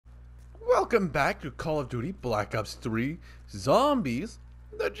Welcome back to Call of Duty Black Ops 3 Zombies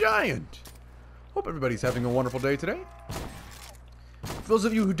the Giant. Hope everybody's having a wonderful day today. For those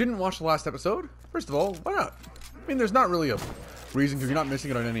of you who didn't watch the last episode, first of all, why not? I mean, there's not really a reason to. You're not missing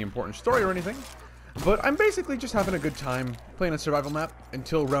it on any important story or anything. But I'm basically just having a good time playing a survival map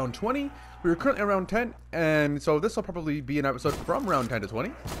until round 20. We were currently around 10, and so this will probably be an episode from round 10 to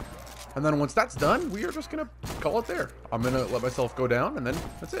 20. And then once that's done, we are just going to call it there. I'm going to let myself go down, and then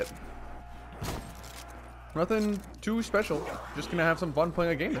that's it. Nothing too special. Just going to have some fun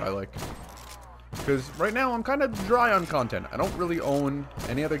playing a game that I like. Because right now, I'm kind of dry on content. I don't really own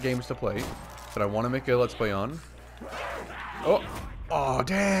any other games to play that I want to make a Let's Play on. Oh,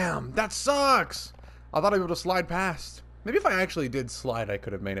 damn! That sucks! I thought I'd be able to slide past. Maybe if I actually did slide, I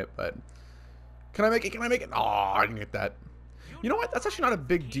could have made it, but... Can I make it? Can I make it? Oh, I didn't get that. You know what? That's actually not a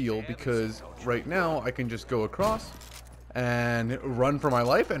big deal, because right now, I can just go across and run for my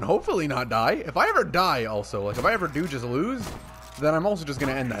life and hopefully not die. If I ever die, also, like if I ever do just lose, then I'm also just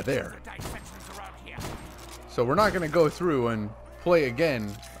going to end that there. So we're not going to go through and play again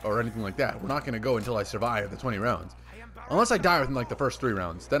or anything like that. We're not going to go until I survive the 20 rounds. Unless I die within like the first 3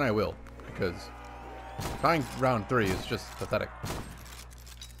 rounds, then I will, because dying round 3 is just pathetic.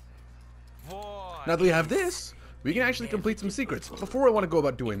 Now that we have this, we can actually complete some secrets. But before I want to go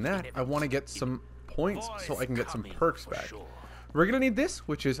about doing that, I want to get some points so I can get some perks back. We're going to need this,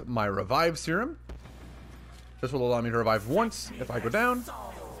 which is my revive serum. This will allow me to revive once if I go down. So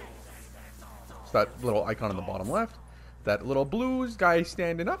that little icon on the bottom left. That little blue guy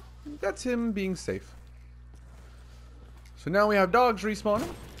standing up, that's him being safe. So now we have dogs respawning,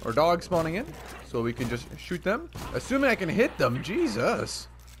 or dogs spawning in, so we can just shoot them. Assuming I can hit them, Jesus.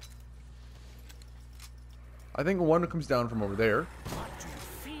 I think one comes down from over there.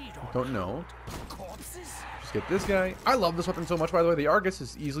 Don't know. Just get this guy. I love this weapon so much, by the way. The Argus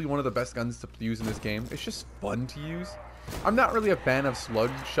is easily one of the best guns to use in this game. It's just fun to use. I'm not really a fan of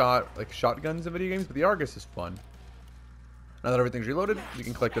slug-shot, like shotguns in video games, but the Argus is fun. Now that everything's reloaded, we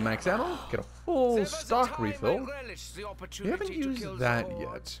can collect the max ammo, get a full stock refill. We haven't used that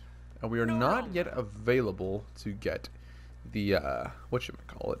yet, and we are not yet available to get the,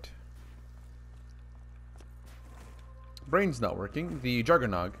 whatchamacallit. Brain's not working, the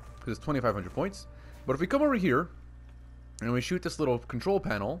Juggernog, because it's 2,500 points. But if we come over here, and we shoot this little control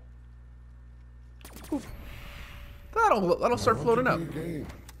panel, oof, that'll start floating up.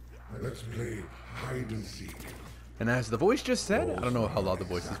 Let's play hide and seek. And as the voice just said, I don't know how loud the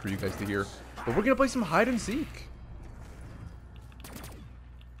voice is for you guys to hear, but we're gonna play some hide and seek.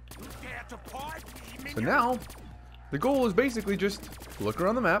 So now, the goal is basically just look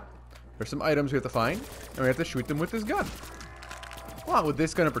around the map. There's some items we have to find, and we have to shoot them with this gun. Well, with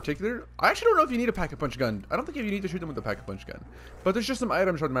this gun in particular, I actually don't know if you need a pack-a-punch gun. I don't think you need to shoot them with a pack-a-punch gun. But there's just some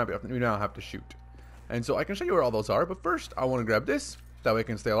items on the map you now have to shoot. And so I can show you where all those are, but first I want to grab this. That way I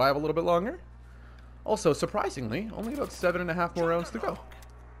can stay alive a little bit longer. Also, surprisingly, only about 7.5 more rounds to go.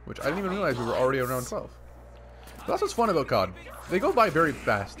 Which I didn't even realize we were already around 12. But that's what's fun about COD. They go by very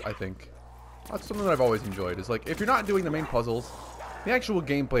fast, I think. That's something that I've always enjoyed. Is like, if you're not doing the main puzzles, the actual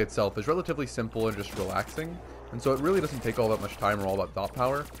gameplay itself is relatively simple and just relaxing. And so it really doesn't take all that much time or all that thought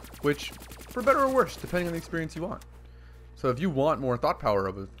power. Which, for better or worse, depending on the experience you want. So if you want more thought power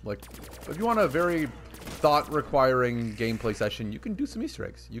of it, like, if you want a very thought-requiring gameplay session, you can do some Easter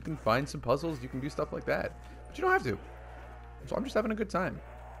eggs. You can find some puzzles. You can do stuff like that. But you don't have to. So I'm just having a good time.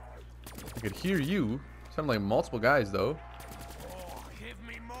 I could hear you. Sound like multiple guys, though.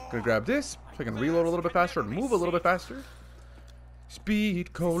 Gonna grab this so I can reload a little bit faster and move a little bit faster.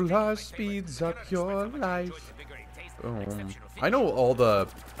 Speed cola speeds up your life. I know all the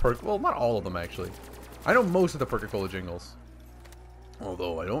well, not all of them, actually. I know most of the Perca-Cola jingles.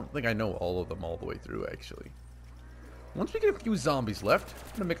 Although, I don't think I know all of them all the way through, actually. Once we get a few zombies left, I'm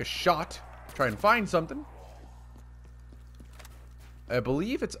going to make a shot. Try and find something. I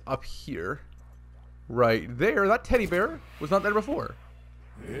believe it's up here. Right there. That teddy bear was not there before.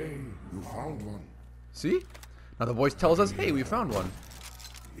 Hey, you found one. See? Now the voice tells us, hey, we found one.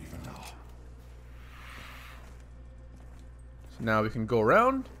 Even now. So now we can go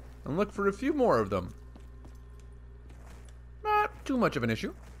around and look for a few more of them. Not too much of an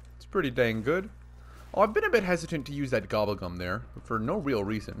issue. It's pretty dang good. Oh, I've been a bit hesitant to use that gobblegum there, for no real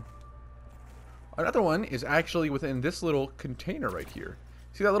reason. Another one is actually within this little container right here.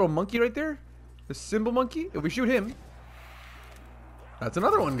 See that little monkey right there? The symbol monkey? If we shoot him, that's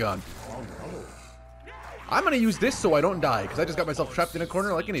another one gone. I'm going to use this so I don't die, because I just got myself trapped in a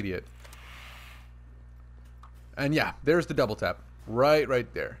corner like an idiot. And yeah, there's the double tap.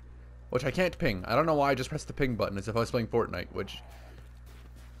 Right there. Which I can't ping. I don't know why I just pressed the ping button as if I was playing Fortnite, which...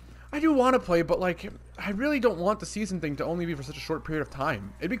 I do want to play, but like, I really don't want the season thing to only be for such a short period of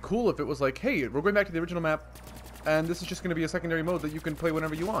time. It'd be cool if it was like, hey, we're going back to the original map, and this is just going to be a secondary mode that you can play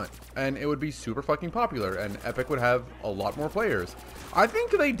whenever you want. And it would be super fucking popular, and Epic would have a lot more players. I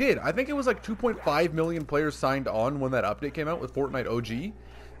think they did. I think it was like 2.5 million players signed on when that update came out with Fortnite OG.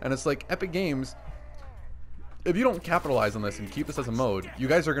 And it's like, Epic Games, if you don't capitalize on this and keep this as a mode, you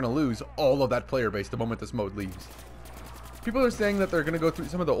guys are going to lose all of that player base the moment this mode leaves. People are saying that they're going to go through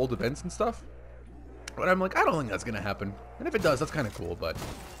some of the old events and stuff. But I'm like, I don't think that's going to happen. And if it does, that's kind of cool, but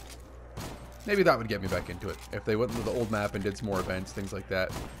maybe that would get me back into it. If they went into the old map and did some more events, things like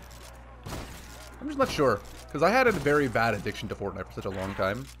that. I'm just not sure. Because I had a very bad addiction to Fortnite for such a long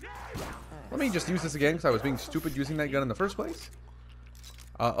time. Let me just use this again because I was being stupid using that gun in the first place.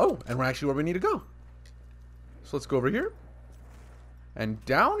 Oh, and we're actually where we need to go. So let's go over here. And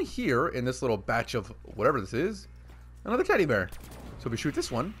down here in this little batch of whatever this is, another teddy bear. So if we shoot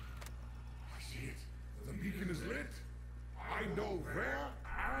this one. I see it. The beacon is lit. I know where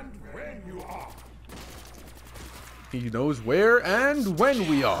and when you are. He knows where and when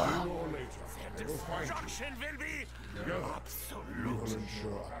we are. Sooner or later, I will find you. Destruction will be Together, we absolute. will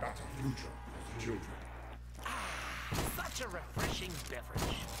ensure a better future for the children. Such a refreshing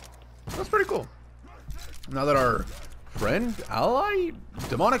beverage. That's pretty cool. Now that our friend, ally,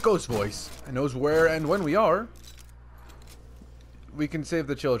 demonic ghost voice knows where and when we are, we can save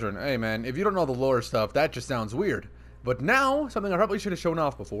the children. Hey man, if you don't know the lore stuff, that just sounds weird. But now, something I probably should have shown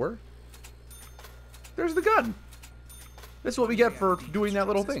off before. There's the gun. This is what we get for doing that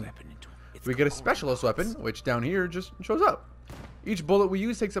little thing. We get a specialist weapon, which down here just shows up. Each bullet we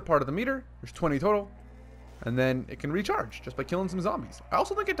use takes up part of the meter. There's 20 total. And then it can recharge just by killing some zombies. I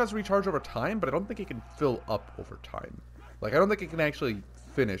also think it does recharge over time, but I don't think it can fill up over time. Like, I don't think it can actually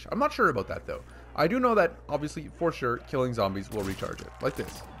finish. I'm not sure about that, though. I do know that, obviously, for sure, killing zombies will recharge it. Like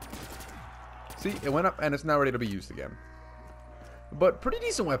this. See, it went up, and it's now ready to be used again. But pretty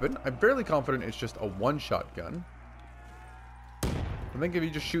decent weapon. I'm fairly confident it's just a one-shot gun. I think if you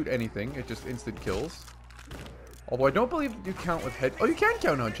just shoot anything, it just instant kills. Although I don't believe you count with head... Oh, you can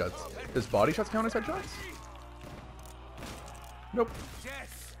count headshots. Does body shots count as headshots? Nope.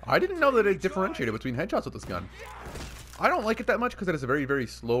 I didn't know that it differentiated between headshots with this gun. I don't like it that much because it has a very, very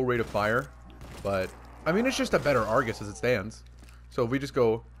slow rate of fire. But, I mean, it's just a better Argus as it stands. So if we just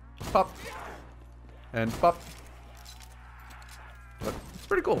go pop and pop. But it's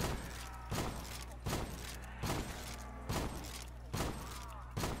pretty cool.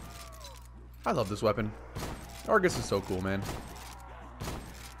 I love this weapon. Argus is so cool, man.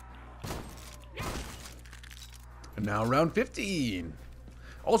 And now round 15.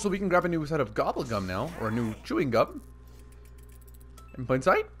 Also, we can grab a new set of gobble gum now, or a new chewing gum. In plain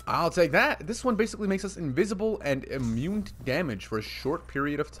sight? I'll take that. This one basically makes us invisible and immune to damage for a short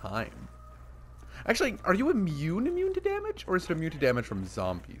period of time. Actually, are you immune to damage? Or is it immune to damage from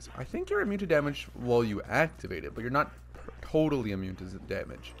zombies? I think you're immune to damage while you activate it, but you're not totally immune to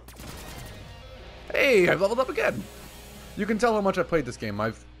damage. Hey, I've leveled up again. You can tell how much I've played this game.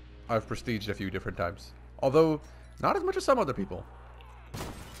 I've prestiged a few different times. Although, not as much as some other people.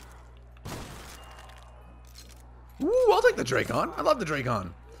 Ooh, I'll take the Dracon. I love the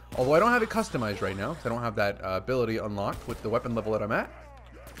Dracon. Although I don't have it customized right now, because I don't have that ability unlocked with the weapon level that I'm at.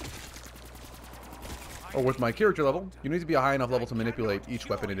 Or with my character level. You need to be a high enough level to manipulate each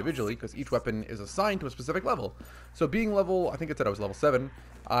weapon individually, because each weapon is assigned to a specific level. So being level, I think it said I was level 7,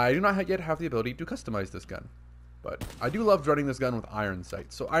 I do not yet have the ability to customize this gun. But I do love running this gun with iron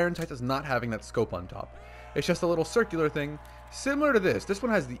sights. So iron sights is not having that scope on top. It's just a little circular thing, similar to this. This one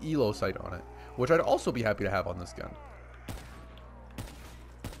has the ELO sight on it, which I'd also be happy to have on this gun.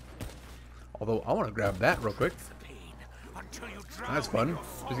 Although, I want to grab that real quick. That's fun.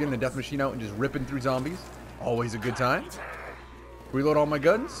 Just getting the death machine out and just ripping through zombies. Always a good time. Reload all my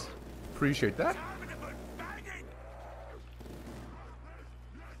guns. Appreciate that.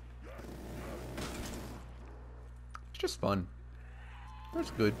 It's just fun.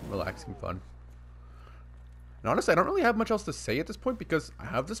 It's good, relaxing fun. And honestly, I don't really have much else to say at this point because I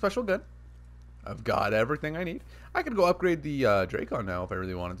have the special gun. I've got everything I need. I could go upgrade the Dracon now if I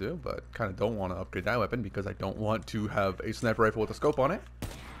really wanted to, but kind of don't want to upgrade that weapon because I don't want to have a sniper rifle with a scope on it.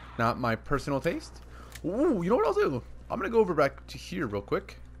 Not my personal taste. Ooh, you know what I'll do? I'm going to go over back to here real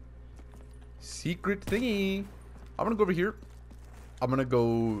quick. Secret thingy. I'm going to go over here. I'm going to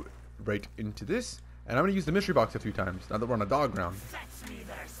go right into this. And I'm going to use the mystery box a few times now that we're on a dog ground.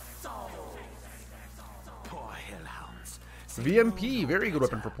 VMP, very good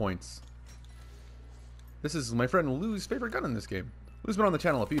weapon for points. This is my friend Lou's favorite gun in this game. Lou's been on the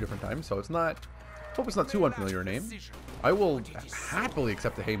channel a few different times, so it's not Hope it's not too unfamiliar a name. I will happily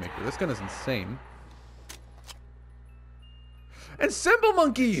accept the Haymaker. This gun is insane. And Symbol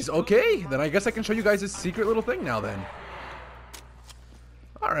Monkeys! Okay, then I guess I can show you guys this secret little thing now then.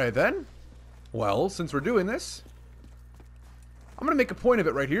 Alright then. Well, since we're doing this, I'm gonna make a point of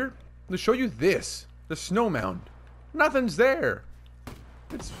it right here to show you this. The snow mound. Nothing's there.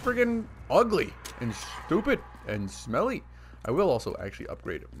 It's friggin' ugly and stupid and smelly. I will also actually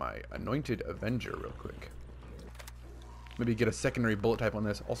upgrade my Anointed Avenger real quick. Maybe get a secondary bullet type on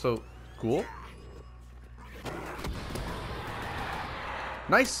this. Also, cool.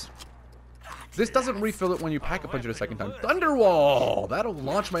 Nice. This doesn't refill it when you pack a punch it a second time. Thunderwall! That'll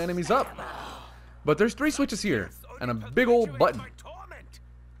launch my enemies up. But there's 3 switches here. And a big old button.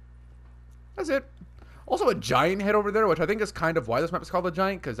 That's it. Also a giant head over there, which I think is kind of why this map is called the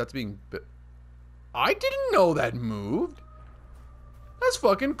Giant, because that's being... I didn't know that moved. That's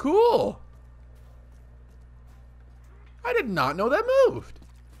fucking cool. I did not know that moved.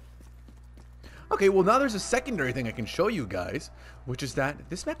 Okay, well now there's a secondary thing I can show you guys, which is that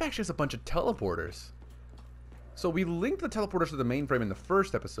this map actually has a bunch of teleporters. So we linked the teleporters to the mainframe in the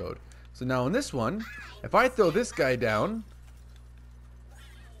first episode. So now in this one, if I throw this guy down,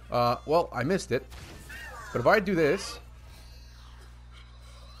 well, I missed it. But if I do this,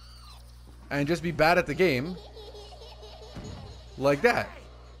 and just be bad at the game, like that,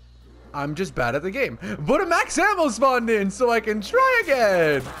 I'm just bad at the game. But a max ammo spawned in, so I can try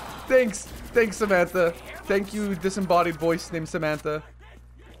again. Thanks, Samantha. Thank you, disembodied voice named Samantha.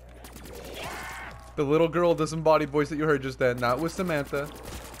 The little girl disembodied voice that you heard just then, not with Samantha.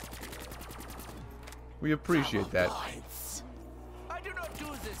 We appreciate that. I do not do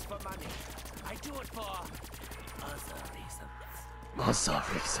this for money. I do it for other reasons. Other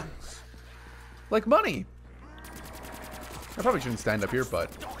reasons. Like money. I probably shouldn't stand up here, but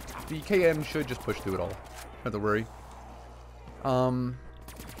the KN should just push through it all. Don't have to worry.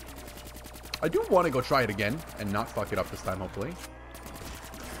 I do want to go try it again and not fuck it up this time, hopefully.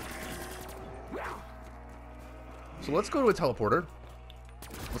 So let's go to a teleporter.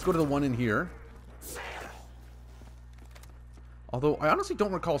 Let's go to the one in here. Although, I honestly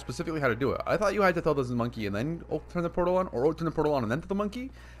don't recall specifically how to do it. I thought you had to throw this monkey and then turn the portal on, or turn the portal on and then throw the monkey.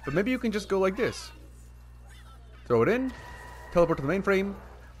 But maybe you can just go like this. Throw it in, teleport to the mainframe.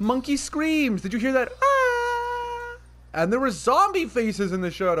 Monkey screams! Did you hear that? Ah! And there were zombie faces in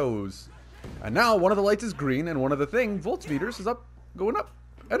the shadows. And now one of the lights is green and one of the voltmeters is up, going up,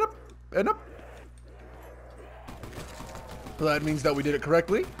 and up, and up. So that means that we did it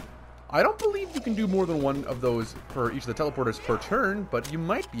correctly. I don't believe you can do more than one of those for each of the teleporters per turn, but you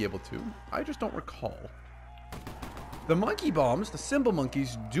might be able to. I just don't recall. The monkey bombs, the symbol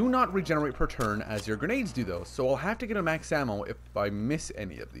monkeys, do not regenerate per turn as your grenades do though, so I'll have to get a max ammo if I miss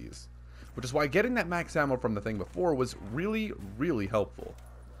any of these. Which is why getting that max ammo from the thing before was really, really helpful.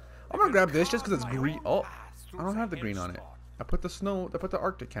 I'm gonna grab this just because it's green. Oh, I don't have the green on it. I put the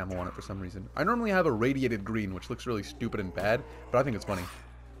Arctic camo on it for some reason. I normally have a radiated green, which looks really stupid and bad, but I think it's funny.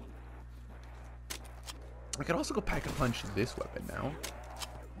 I could also go pack a punch this weapon now,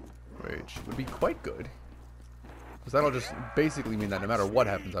 which would be quite good. Because that'll just basically mean that no matter what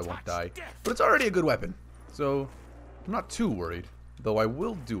happens, I won't die. But it's already a good weapon, so I'm not too worried. Though I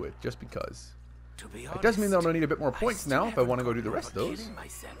will do it just because. It does mean that I'm going to need a bit more points now if I want to go do the rest of those.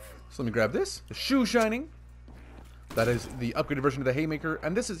 So let me grab this, the Shoe Shining. That is the upgraded version of the Haymaker,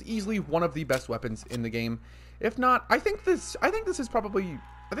 and this is easily one of the best weapons in the game. If not, I think this is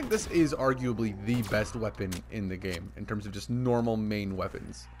arguably the best weapon in the game in terms of just normal main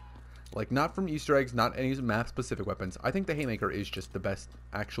weapons. Like, not from Easter eggs, not any map-specific weapons. I think the Haymaker is just the best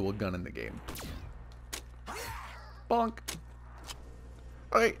actual gun in the game. Bonk.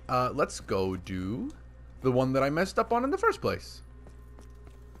 Alright, let's go do the one that I messed up on in the first place.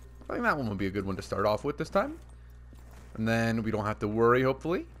 I think that one would be a good one to start off with this time. And then we don't have to worry,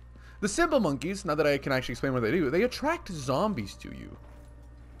 hopefully. The symbol monkeys, now that I can actually explain what they do, they attract zombies to you.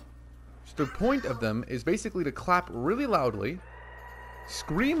 So the point of them is basically to clap really loudly,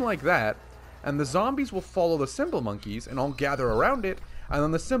 scream like that, and the zombies will follow the symbol monkeys and all gather around it, and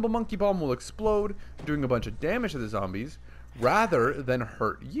then the symbol monkey bomb will explode, doing a bunch of damage to the zombies, rather than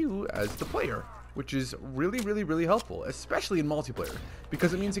hurt you as the player, which is really, really, really helpful, especially in multiplayer,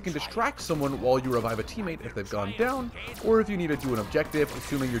 because it means it can distract someone while you revive a teammate if they've gone down, or if you need to do an objective,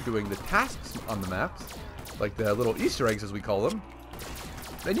 assuming you're doing the tasks on the maps, like the little Easter eggs as we call them.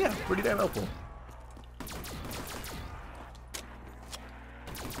 And yeah, pretty damn helpful.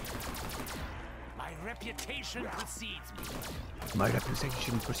 My reputation precedes me. My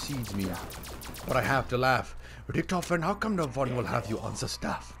reputation precedes me. But I have to laugh. Richtofen, how come no one will have you on the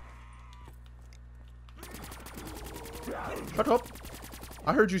staff? Shut up.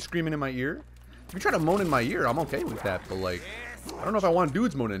 I heard you screaming in my ear. If you try to moan in my ear, I'm okay with that, but like, I don't know if I want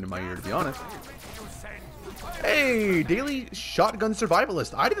dudes moaning in my ear, to be honest. Hey, daily shotgun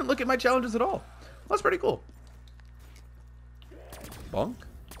survivalist. I didn't look at my challenges at all. That's pretty cool. Bonk.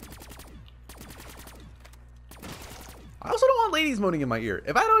 I also don't want ladies moaning in my ear.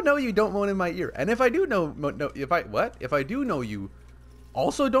 If I don't know you, don't moan in my ear. And if I do know, if I do know you,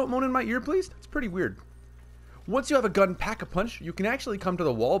 also don't moan in my ear, please. That's pretty weird. Once you have a gun pack-a-punch, you can actually come to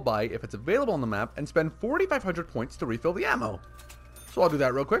the wall buy if it's available on the map and spend 4,500 points to refill the ammo. So I'll do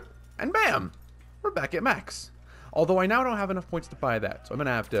that real quick, and bam! We're back at max. Although I now don't have enough points to buy that, so I'm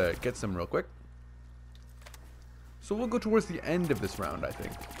gonna have to get some real quick. So we'll go towards the end of this round, I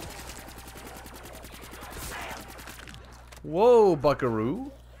think. Whoa,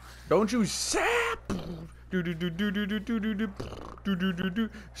 buckaroo. Don't you sap!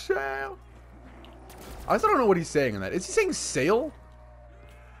 Sail. I still don't know what he's saying in that. Is he saying sail?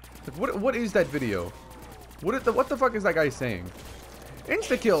 Like, what is that video? What the fuck is that guy saying?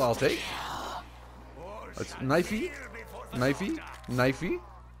 Insta kill, I'll take. That's knifey, knifey, knifey.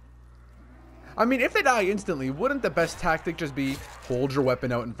 I mean, if they die instantly, wouldn't the best tactic just be hold your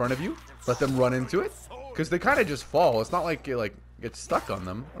weapon out in front of you, let them run into it? Because they kind of just fall. It's not like it like gets stuck on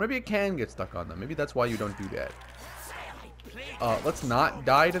them. Or maybe it can get stuck on them. Maybe that's why you don't do that. Let's not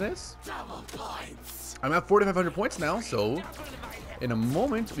die to this. I'm at 4,500 points now, so in a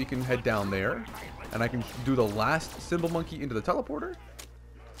moment we can head down there, and I can do the last symbol monkey into the teleporter.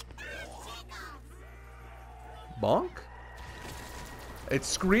 Bonk. It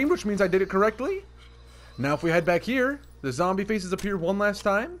screamed, which means I did it correctly. Now if we head back here, the zombie faces appear one last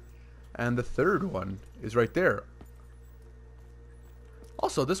time, and the third one is right there.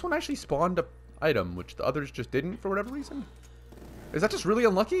 Also, this one actually spawned an item, which the others just didn't for whatever reason. Is that just really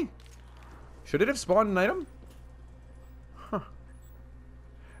unlucky? Should it have spawned an item? Huh.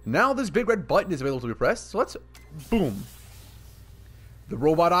 Now this big red button is available to be pressed, so let's... Boom. The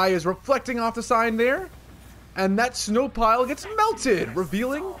robot eye is reflecting off the sign there, and that snow pile gets melted,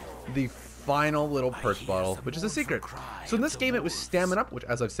 revealing the final little perk bottle, which is a secret. So in this game it was stamina, which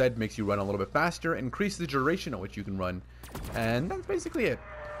as I've said makes you run a little bit faster, increase the duration at which you can run, and that's basically it.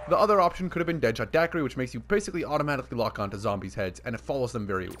 The other option could have been Deadshot Daiquiri, which makes you basically automatically lock onto zombies' heads, and it follows them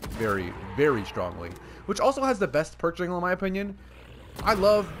very, very, very strongly. Which also has the best perk jingle in my opinion. I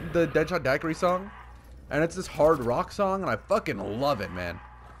love the Deadshot Daiquiri song, and it's this hard rock song, and I fucking love it, man.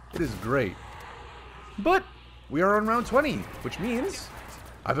 It is great. But we are on round 20, which means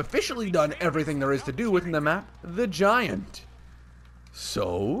I've officially done everything there is to do within the map, The Giant.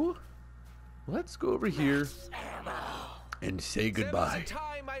 So, let's go over here and say goodbye.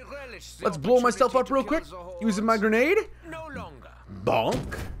 Let's blow myself up real quick using my grenade.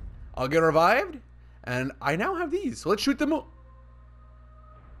 Bonk. I'll get revived. And I now have these. So let's shoot them.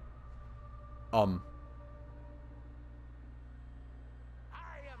 I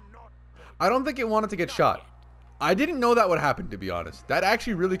don't think it wanted to get shot. I didn't know that would happen, to be honest. That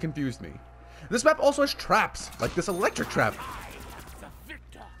actually really confused me. This map also has traps, like this electric trap.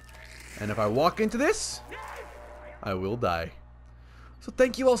 And if I walk into this, I will die. So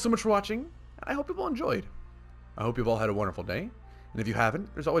thank you all so much for watching, and I hope you've all enjoyed. I hope you've all had a wonderful day, and if you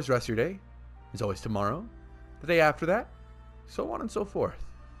haven't, there's always the rest of your day. There's always tomorrow, the day after that, so on and so forth.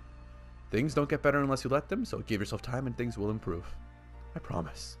 Things don't get better unless you let them, so give yourself time and things will improve. I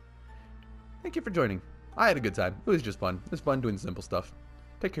promise. Thank you for joining. I had a good time. It was just fun. It was fun doing simple stuff.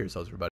 Take care of yourselves, everybody.